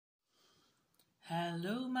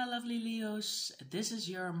Hello, my lovely Leos. This is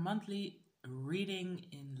your monthly reading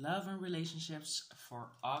in love and relationships for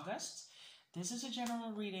August. This is a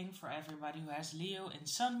general reading for everybody who has Leo in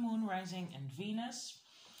Sun, Moon, Rising, and Venus.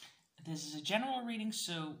 This is a general reading,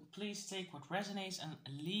 so please take what resonates and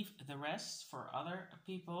leave the rest for other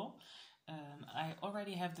people. I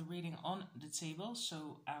already have the reading on the table,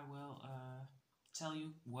 so I will tell you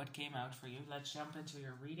what came out for you. Let's jump into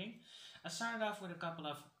your reading. I started off with a couple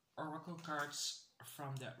of oracle cards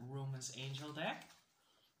from the Romance Angel deck.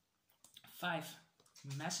 5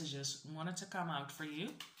 messages wanted to come out for you.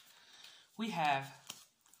 We have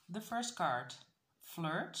the first card,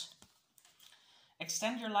 Flirt.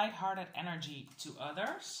 Extend your light-hearted energy to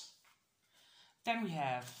others. Then we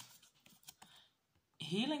have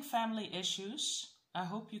Healing family issues. I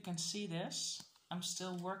hope you can see this. I'm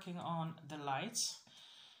still working on the lights.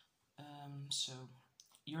 So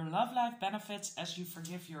your love life benefits as you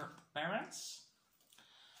forgive your parents.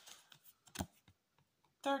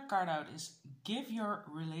 Third card out is give your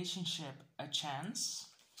relationship a chance.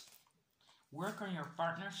 Work on your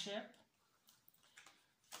partnership.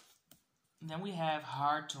 Then we have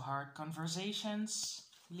heart-to-heart conversations,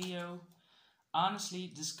 Leo. Honestly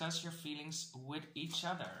discuss your feelings with each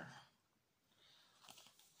other.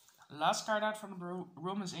 Last card out from the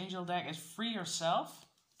Romance Angel deck is free yourself.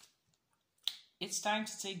 It's time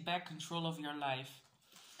to take back control of your life.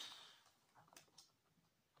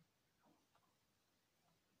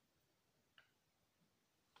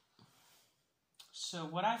 So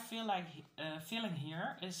what I feel like feeling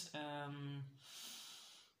here is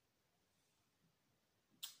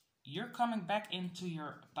you're coming back into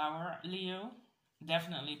your power, Leo.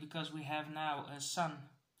 Definitely, because we have now a Sun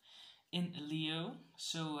in Leo.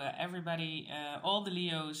 So everybody, all the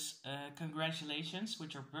Leos, congratulations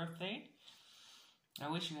with your birthday. I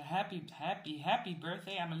wish you a happy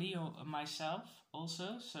birthday. I'm a Leo myself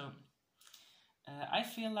also. So I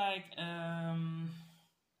feel like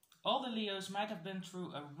all the Leos might have been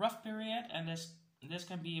through a rough period, and this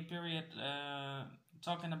can be a period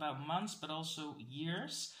talking about months, but also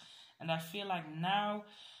years. And I feel like now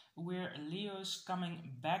we're Leos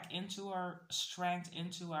coming back into our strength,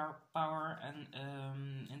 into our power, and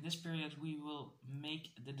in this period we will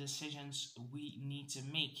make the decisions we need to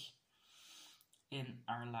make in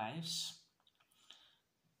our lives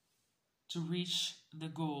to reach the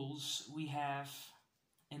goals we have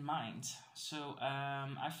in mind. So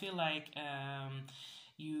I feel like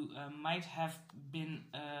you might have been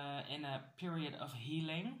in a period of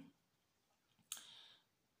healing,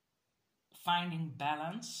 finding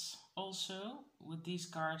balance also with these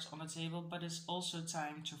cards on the table, but it's also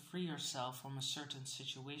time to free yourself from a certain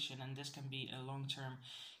situation, and this can be a long-term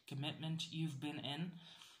commitment you've been in,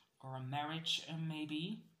 or a marriage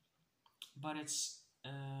maybe, but it's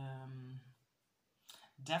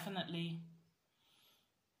definitely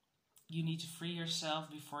you need to free yourself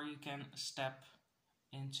before you can step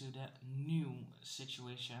into the new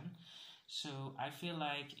situation. So I feel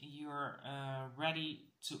like you're ready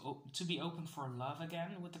to be open for love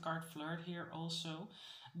again with the card Flirt here also.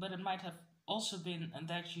 But it might have also been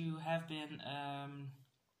that you have been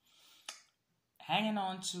hanging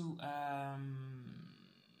on to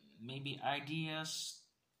maybe ideas,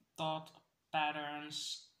 thought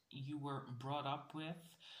patterns you were brought up with,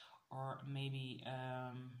 or maybe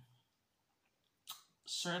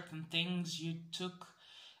certain things you took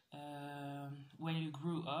when you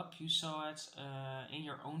grew up. You saw it in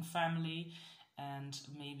your own family, and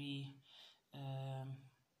maybe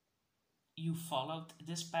you followed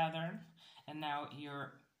this pattern, and now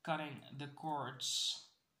you're cutting the cords.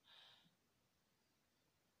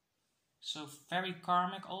 So very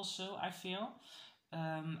karmic also, I feel.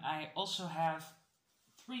 I also have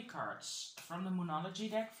 3 cards from the Moonology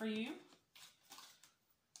deck for you.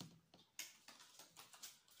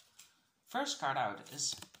 First card out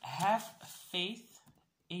is have faith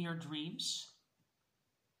in your dreams.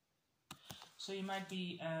 So you might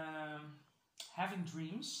be having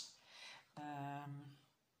dreams.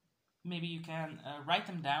 Maybe you can write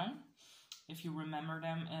them down if you remember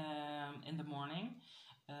them in the morning.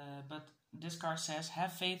 But this card says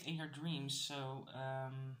have faith in your dreams. So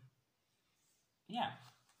yeah.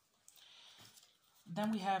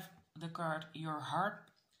 Then we have the card your hard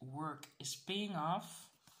work is paying off.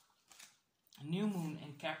 New moon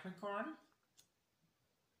in Capricorn.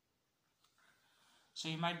 So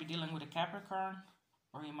you might be dealing with a Capricorn,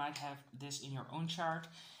 or you might have this in your own chart.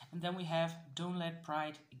 And then we have don't let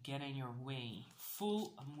pride get in your way.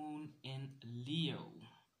 Full moon in Leo.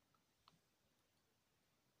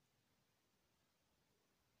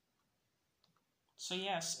 So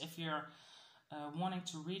yes, if you're wanting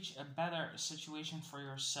to reach a better situation for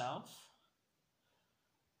yourself.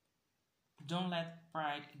 Don't let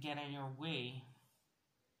pride get in your way.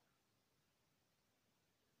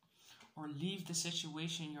 Or leave the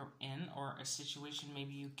situation you're in, or a situation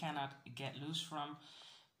maybe you cannot get loose from.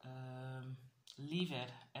 Leave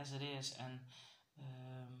it as it is, and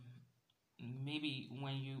maybe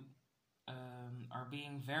when you are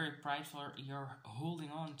being very prideful, you're holding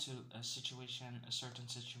on to a situation, a certain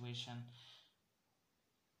situation.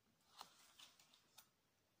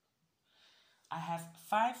 I have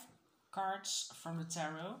 5 cards from the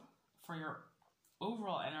tarot for your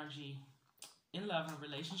overall energy in love and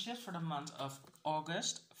relationships for the month of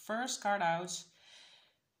August. First card out,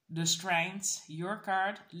 the Strength, your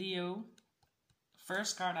card, Leo.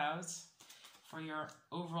 First card out for your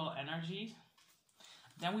overall energy.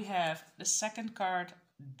 Then we have the second card,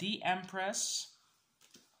 the Empress.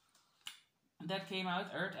 That came out,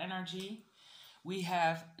 Earth energy. We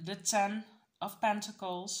have the 10 of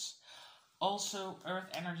Pentacles, also Earth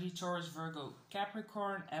energy, Taurus, Virgo,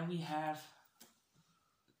 Capricorn. And we have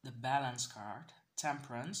the Balance card,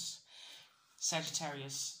 Temperance,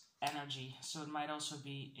 Sagittarius energy. So it might also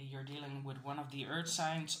be you're dealing with one of the Earth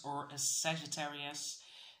signs or a Sagittarius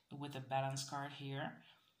with the Balance card here.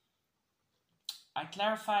 I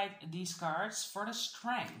clarified these cards for the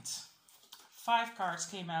Strength. 5 cards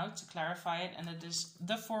came out to clarify it, and it is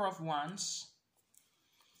the 4 of Wands,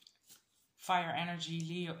 Fire energy,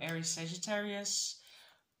 Leo, Aries, Sagittarius.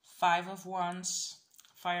 5 of Wands,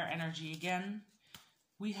 Fire energy again.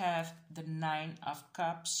 We have the 9 of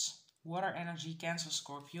Cups, Water energy, Cancer,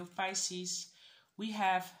 Scorpio, Pisces. We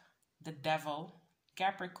have the Devil,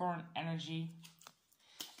 Capricorn energy.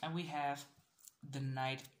 And we have the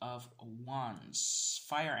Knight of Wands,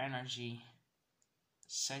 Fire energy,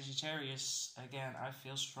 Sagittarius. Again, I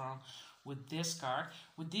feel strong with this card.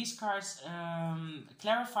 With these cards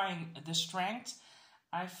clarifying the Strength,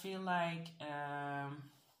 I feel like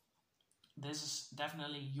this is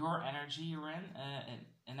definitely your energy you're in,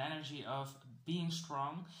 an energy of being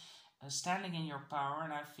strong, standing in your power.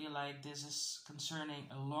 And I feel like this is concerning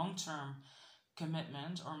a long-term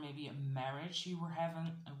commitment, or maybe a marriage you were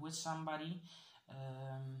having with somebody.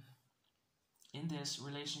 In this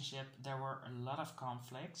relationship there were a lot of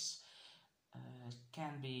conflicts. It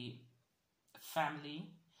can be family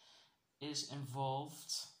is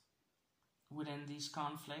involved within these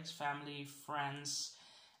conflicts, family, friends.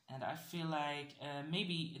 And I feel like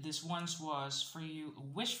maybe this once was for you a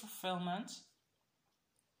wish fulfillment,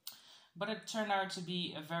 but it turned out to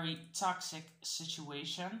be a very toxic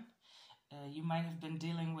situation. You might have been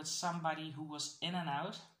dealing with somebody who was in and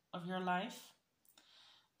out of your life,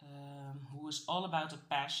 who was all about the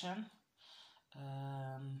passion,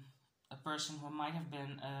 a person who might have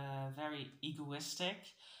been very egoistic,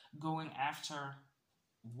 going after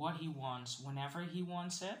what he wants whenever he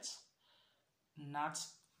wants it, not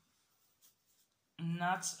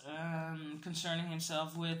concerning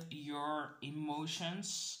himself with your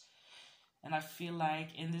emotions. And I feel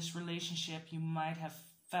like in this relationship you might have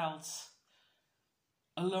felt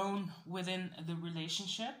alone within the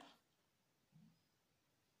relationship.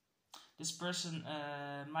 This person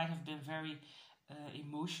might have been very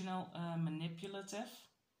emotional, manipulative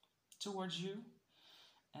towards you.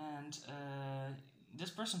 And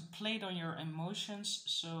this person played on your emotions,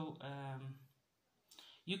 so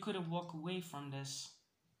you couldn't walk away from this,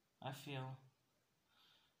 I feel.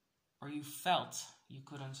 Or you felt you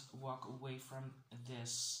couldn't walk away from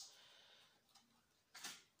this.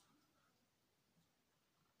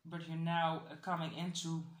 But you're now coming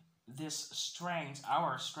into this strength,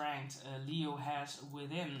 our strength Leo has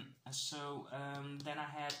within. So then I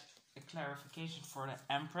had a clarification for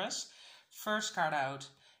the Empress. First card out,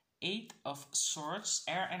 8 of Swords,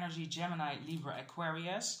 air energy, Gemini, Libra,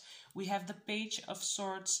 Aquarius. We have the Page of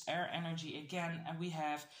Swords, air energy again, and we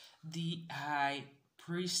have the High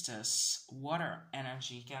Priestess, water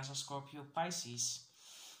energy, Cancer, Scorpio, Pisces.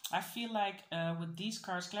 I feel like with these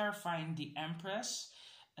cards clarifying the Empress,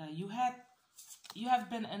 you have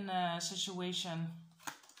been in a situation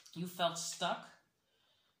you felt stuck,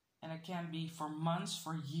 and it can be for months,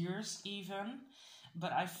 for years even.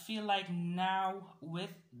 But I feel like now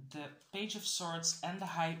with the Page of Swords and the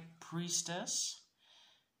High Priestess,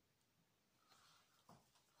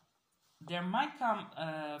 there might come,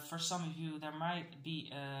 for some of you, there might be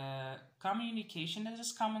a communication that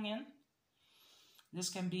is coming in. This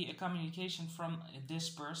can be a communication from this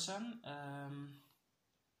person.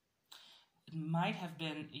 It might have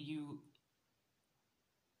been you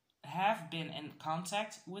have been in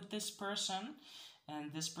contact with this person,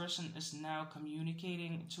 and this person is now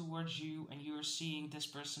communicating towards you, and you're seeing this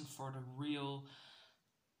person for the real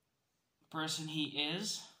person he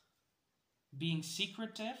is, being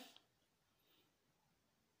secretive.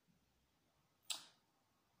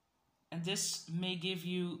 And this may give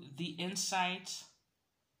you the insight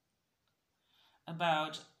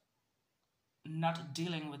about not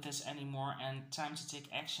dealing with this anymore and time to take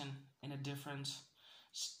action in a different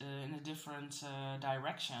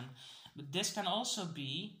direction. But this can also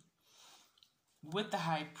be with the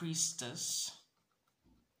High Priestess.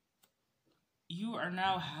 You are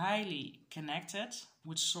now highly connected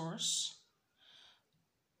with Source,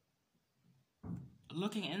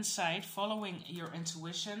 looking inside, following your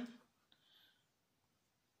intuition,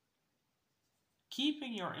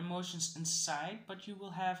 keeping your emotions inside, but you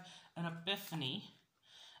will have an epiphany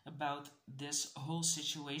about this whole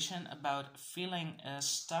situation, about feeling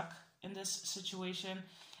stuck in this situation,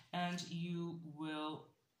 and you will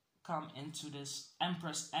come into this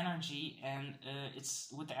Empress energy, and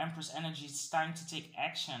it's with the Empress energy, it's time to take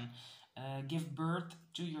action, give birth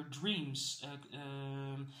to your dreams.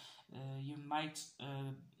 You might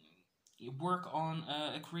work on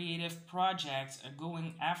a creative project,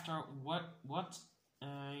 going after what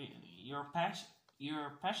you're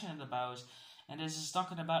passionate about, and this is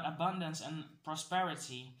talking about abundance and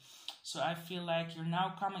prosperity. So I feel like you're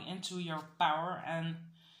now coming into your power and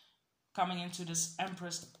coming into this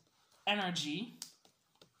Empress energy,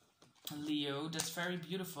 Leo. That's very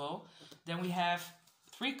beautiful. Then we have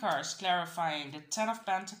 3 cards clarifying the 10 of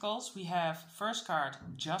Pentacles. We have first card,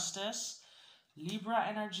 Justice, Libra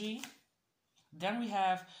energy. Then we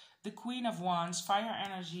have the Queen of Wands, fire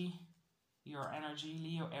energy, your energy,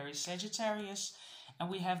 Leo, Aries, Sagittarius. And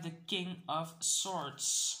we have the King of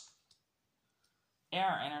Swords,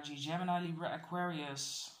 air energy, Gemini, Libra,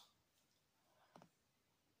 Aquarius.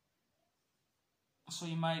 So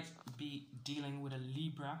you might be dealing with a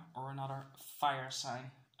Libra or another fire sign.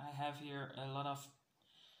 I have here a lot of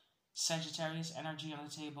Sagittarius energy on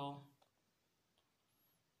the table.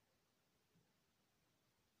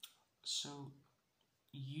 So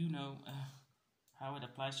you know how it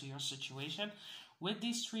applies to your situation. With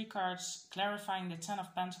these 3 cards clarifying the 10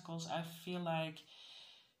 of Pentacles, I feel like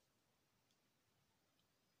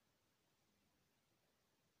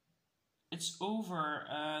it's over.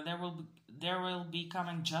 There will be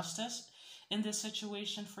coming justice in this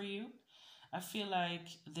situation for you. I feel like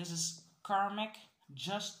this is karmic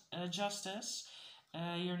justice.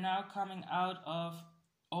 You're now coming out of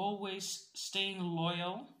always staying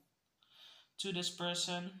loyal to this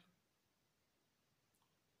person.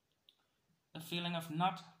 A feeling of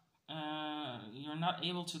you're not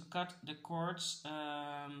able to cut the cords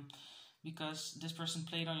because this person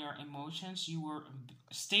played on your emotions. You were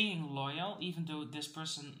staying loyal, even though this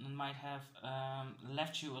person might have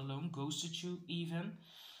left you alone, ghosted you even.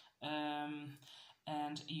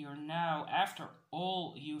 And you're now, after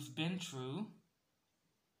all you've been through,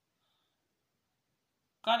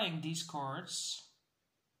 cutting these cords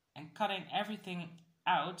and cutting everything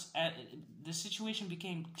out. The situation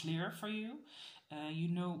became clear for you. You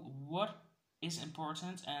know what is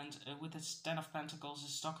important, and with this 10 of Pentacles,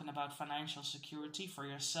 it's talking about financial security for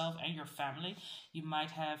yourself and your family. You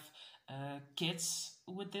might have kids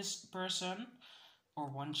with this person or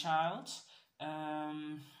 1 child,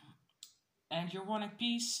 and you're wanting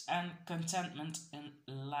peace and contentment in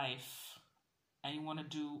life, and you want to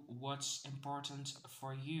do what's important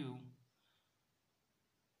for you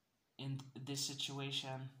in this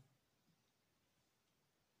situation.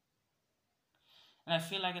 And I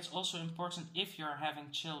feel like it's also important, if you're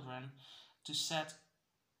having children, to set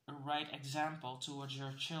a right example towards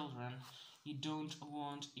your children. You don't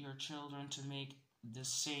want your children to make the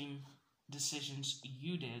same decisions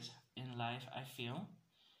you did in life, I feel.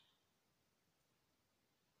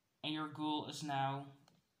 And your goal is now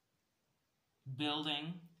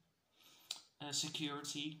building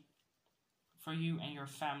security for you and your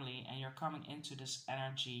family, and you're coming into this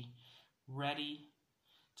energy ready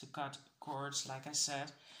to cut cords, like I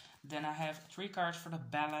said. Then I have 3 cards for the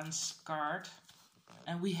balance card,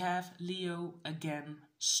 and we have Leo again,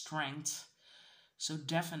 strength. So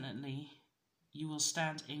definitely you will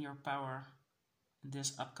stand in your power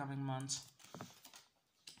this upcoming month.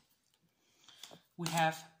 We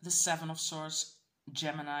have the 7 of Swords,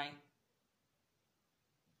 Gemini,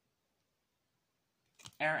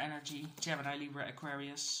 air energy, Gemini, Libra,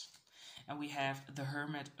 Aquarius. And we have the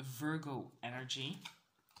Hermit, Virgo energy.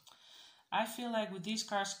 I feel like with these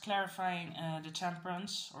cards clarifying the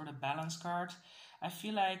Temperance or the Balance card, I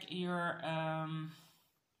feel like you're,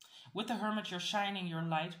 with the Hermit, you're shining your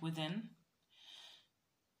light within.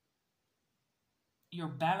 you're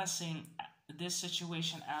balancing this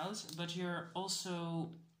situation out, but you're also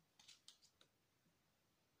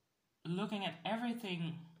looking at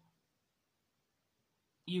everything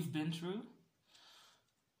you've been through.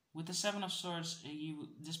 With the Seven of Swords,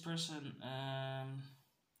 this person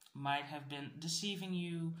might have been deceiving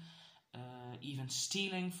you, even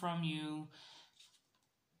stealing from you,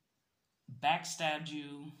 backstabbed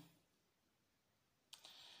you,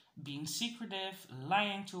 being secretive,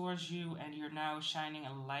 lying towards you, and you're now shining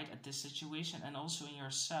a light at this situation and also in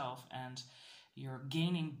yourself, and you're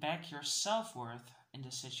gaining back your self-worth in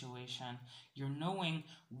this situation. You're knowing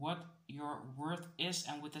what your worth is,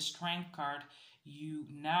 and with the Strength card, you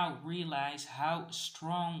now realize how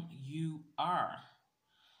strong you are.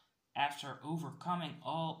 After overcoming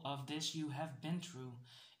all of this you have been through,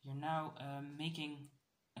 you're now making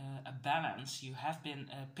a balance. You have been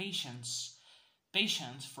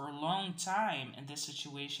patient for a long time in this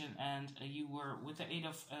situation, and you were, with the Eight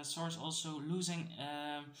of Swords, also losing,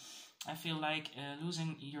 I feel like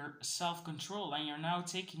losing your self-control, and you're now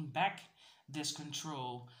taking back this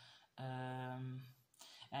control.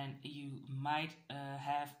 And you might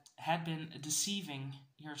had been deceiving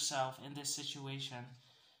yourself in this situation,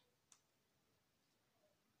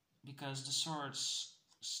 because the Swords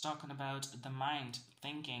is talking about the mind,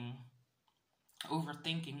 thinking,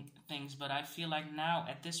 overthinking things. But I feel like now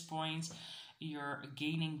at this point you're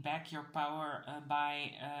gaining back your power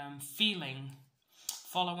by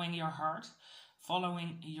following your heart,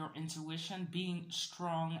 following your intuition, being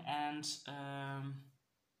strong, and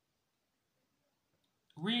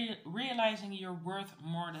realizing you're worth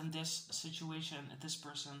more than this situation this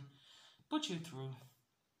person put you through.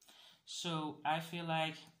 So I feel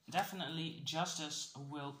like definitely justice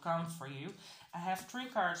will come for you. I have 3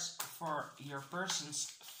 cards for your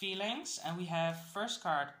person's feelings, and we have first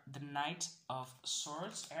card, the Knight of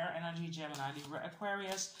Swords, air energy, Gemini, Libra,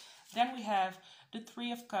 Aquarius. Then we have the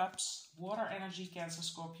 3 of Cups, water energy, Cancer,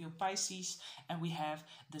 Scorpio, Pisces, and we have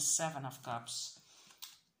the 7 of Cups.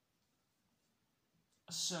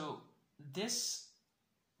 So this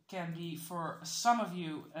can be, for some of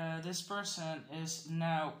you, this person is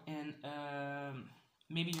now in,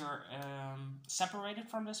 maybe you're separated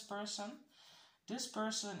from this person. This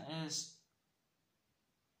person is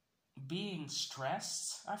being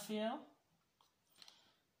stressed, I feel.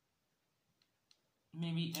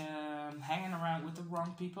 Maybe hanging around with the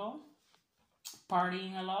wrong people,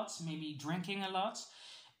 partying a lot, maybe drinking a lot.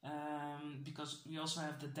 Because we also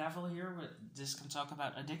have the Devil here, but this can talk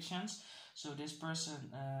about addictions. So this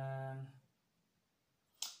person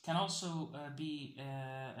can also be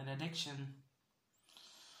an addiction.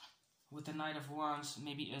 With the Knight of Wands,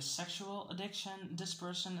 maybe a sexual addiction this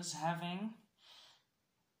person is having.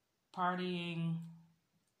 Partying,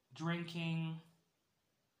 drinking,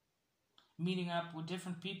 meeting up with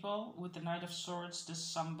different people. With the Knight of Swords,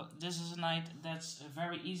 this is a knight that's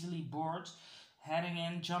very easily bored, heading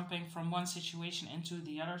in, jumping from one situation into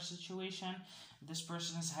the other situation. This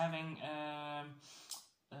person is having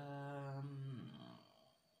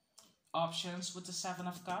options with the Seven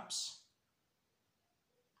of Cups.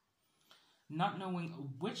 Not knowing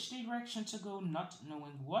which direction to go, not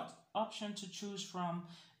knowing what option to choose from.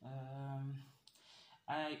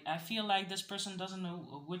 I feel like this person doesn't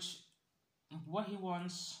know what he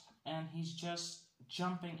wants, and he's just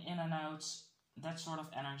jumping in and out. That sort of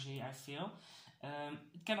energy, I feel.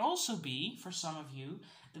 It can also be, for some of you,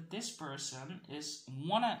 that this person is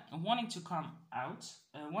wanting to come out,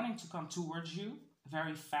 wanting to come towards you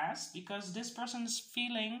very fast, because this person is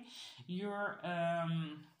feeling you're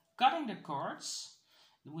cutting the cords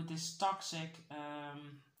with this toxic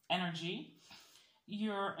energy.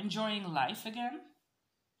 You're enjoying life again,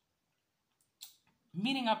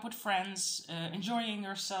 meeting up with friends, enjoying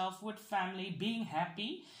yourself with family, being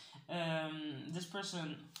happy. This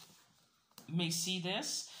person may see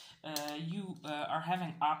this. You are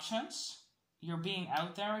having options. You're being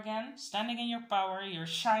out there again, standing in your power, you're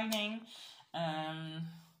shining, and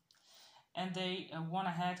they want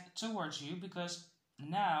to head towards you, because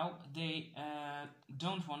now they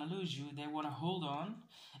don't want to lose you. They want to hold on,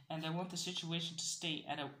 and they want the situation to stay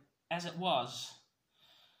as it was,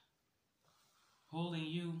 holding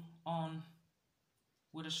you on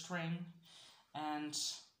with a string, and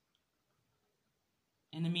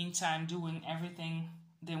in the meantime doing everything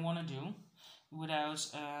they want to do without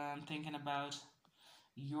thinking about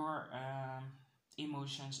your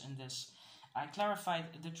emotions in this. I clarified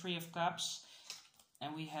the Three of Cups,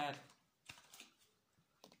 and we had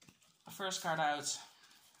first card out,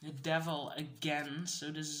 the Devil again.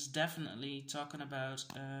 So this is definitely talking about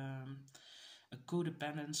a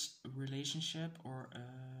codependence relationship, or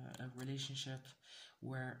a relationship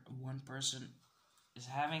where one person is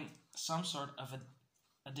having some sort of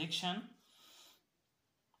addiction.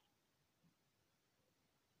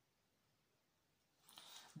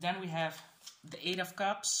 Then we have the Eight of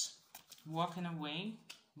Cups, walking away,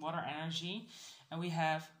 water energy. And we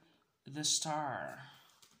have the Star.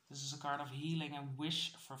 This is a card of healing and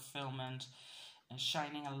wish fulfillment, and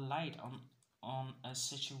shining a light on a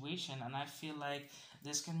situation. And I feel like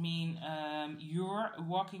this can mean you're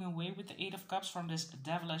walking away with the Eight of Cups from this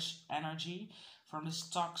devilish energy, from this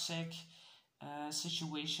toxic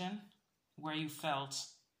situation where you felt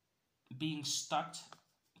being stuck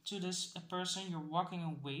to this person. You're walking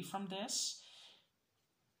away from this.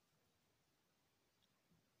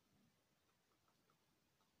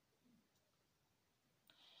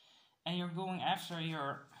 And you're going after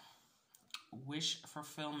your wish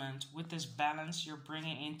fulfillment with this balance you're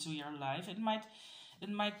bringing into your life. It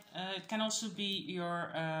can also be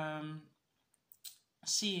your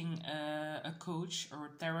seeing a coach or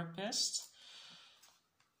a therapist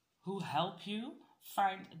who help you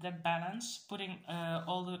find that balance, putting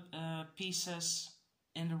all the pieces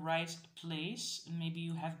in the right place. Maybe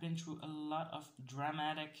you have been through a lot of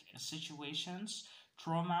dramatic situations,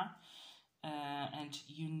 trauma, and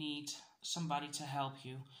you need somebody to help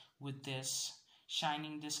you with this,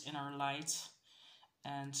 shining this inner light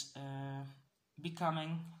and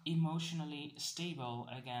becoming emotionally stable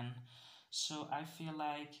again. So I feel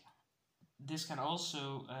like this can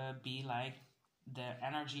also be like the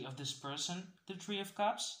energy of this person, the Three of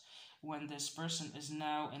Cups, when this person is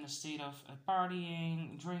now in a state of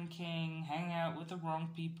partying, drinking, hanging out with the wrong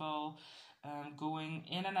people, going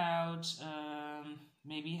in and out,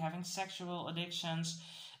 maybe having sexual addictions.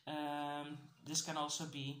 This can also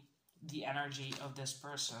be the energy of this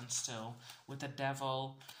person still, with the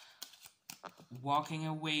Devil, walking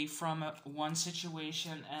away from one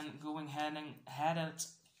situation and headed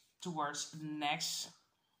towards the next.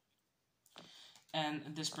 And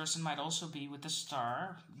this person might also be with the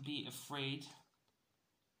Star, be afraid.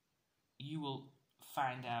 You will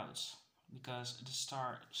find out, because the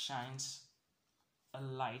Star shines a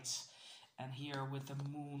light. And here with the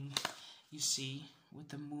Moon, you see, with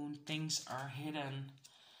the Moon, things are hidden.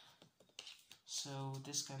 So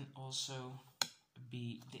this can also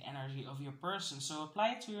be the energy of your person. So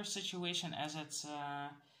apply it to your situation as it's,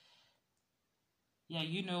 yeah,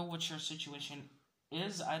 you know what your situation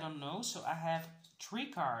is. I don't know. So I have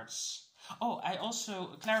 3 cards. Oh, I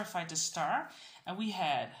also clarified the Star. And we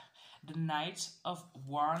had the Knight of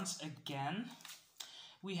Wands again.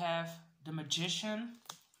 We have the Magician.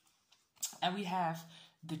 And we have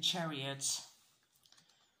the Chariot.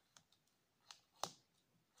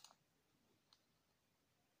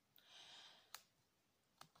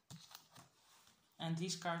 And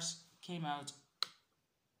these cards came out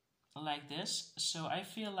like this. So I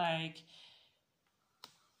feel like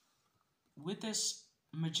with this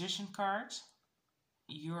Magician card,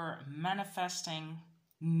 you're manifesting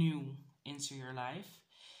new into your life.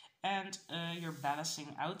 And you're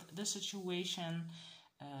balancing out the situation,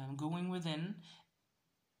 going within,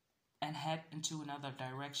 and head into another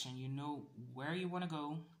direction. You know where you want to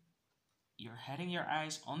go. You're heading your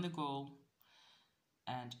eyes on the goal.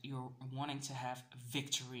 And you're wanting to have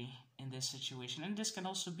victory in this situation. And this can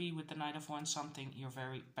also be with the Knight of Wands, something you're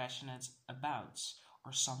very passionate about,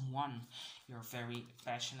 or someone you're very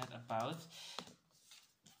passionate about.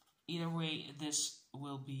 Either way, this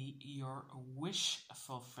will be your wish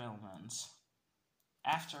fulfillment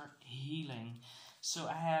after healing. So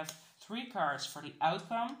I have 3 cards for the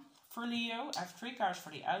outcome for Leo. I have 3 cards for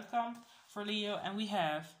the outcome for Leo. And we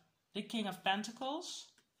have the King of Pentacles,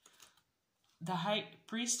 the High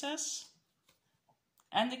Priestess,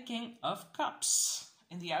 and the King of Cups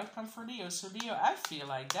in the outcome for Leo. So Leo, I feel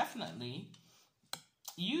like definitely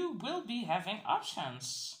you will be having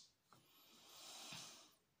options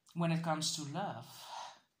when it comes to love.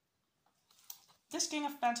 This King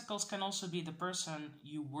of Pentacles can also be the person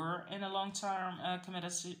you were in a long-term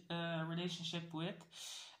committed relationship with.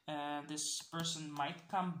 This person might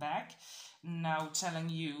come back now telling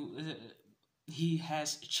you he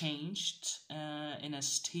has changed in a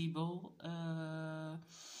stable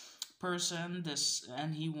person,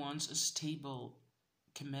 and he wants a stable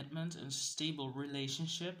commitment and stable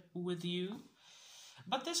relationship with you.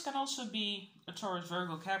 But this can also be a Taurus,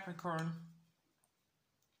 Virgo, Capricorn,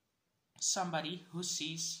 somebody who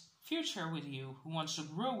sees future with you, who wants to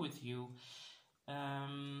grow with you,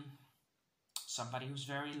 somebody who's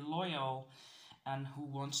very loyal and who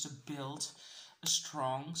wants to build a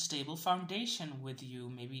strong, stable foundation with you,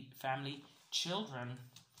 maybe family, children.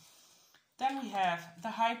 Then we have the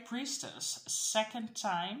High Priestess, second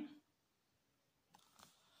time.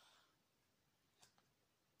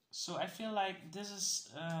 So I feel like this is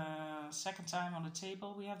second time on the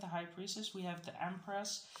table. We have the High Priestess, we have the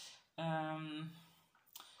Empress,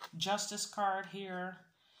 Justice card here,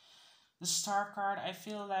 the Star card. I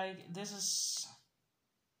feel like this is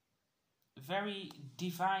very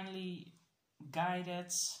divinely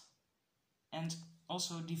guided and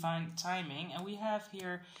also divine timing. And we have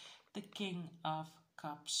here the King of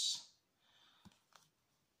Cups.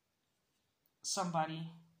 Somebody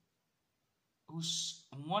who's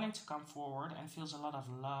wanting to come forward and feels a lot of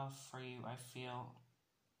love for you, I feel.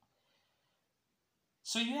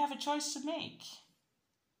 So you have a choice to make.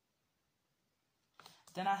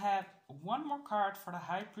 Then I have one more card for the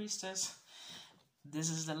High Priestess. This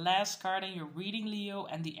is the last card in your reading, Leo,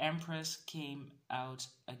 and the Empress came out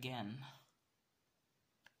again.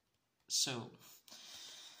 So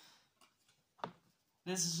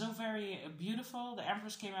this is so very beautiful. The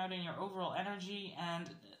Empress came out in your overall energy, and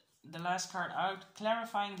the last card out,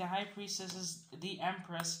 clarifying the High Priestess, is the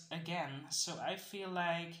Empress again. So I feel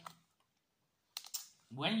like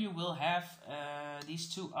when you will have these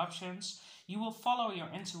two options, you will follow your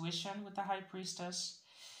intuition with the High Priestess.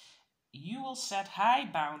 You will set high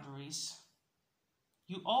boundaries.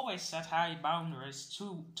 You always set high boundaries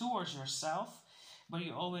towards yourself, but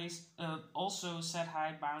you always also set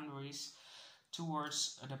high boundaries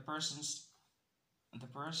towards the person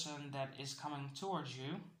that is coming towards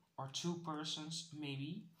you, or two persons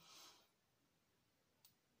maybe.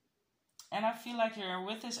 And I feel like you're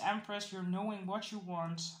with this Empress, you're knowing what you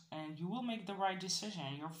want, and you will make the right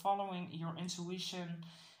decision. You're following your intuition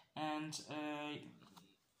and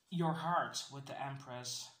your heart with the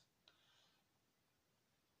Empress.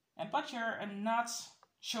 But you're not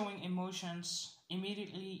showing emotions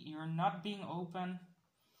immediately. You're not being open.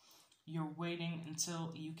 You're waiting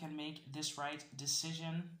until you can make this right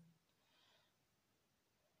decision.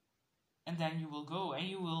 And then you will go and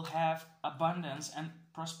you will have abundance and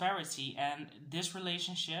prosperity, and this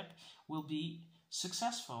relationship will be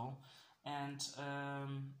successful. And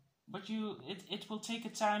but it will take a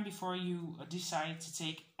time before you decide to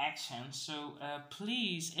take action. So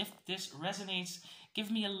please, if this resonates,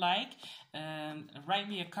 give me a like, write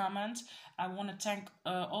me a comment. I want to thank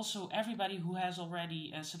also everybody who has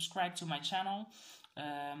already subscribed to my channel.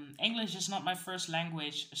 English is not my first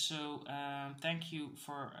language, so thank you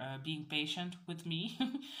for being patient with me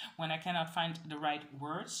when I cannot find the right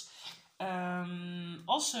words.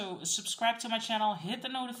 Also, subscribe to my channel, hit the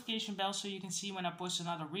notification bell so you can see when I post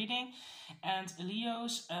another reading. And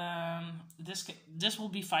Leos, this will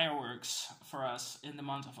be fireworks for us in the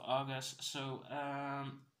month of August. So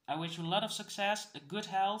I wish you a lot of success, good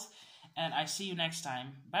health, and I see you next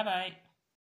time. Bye bye.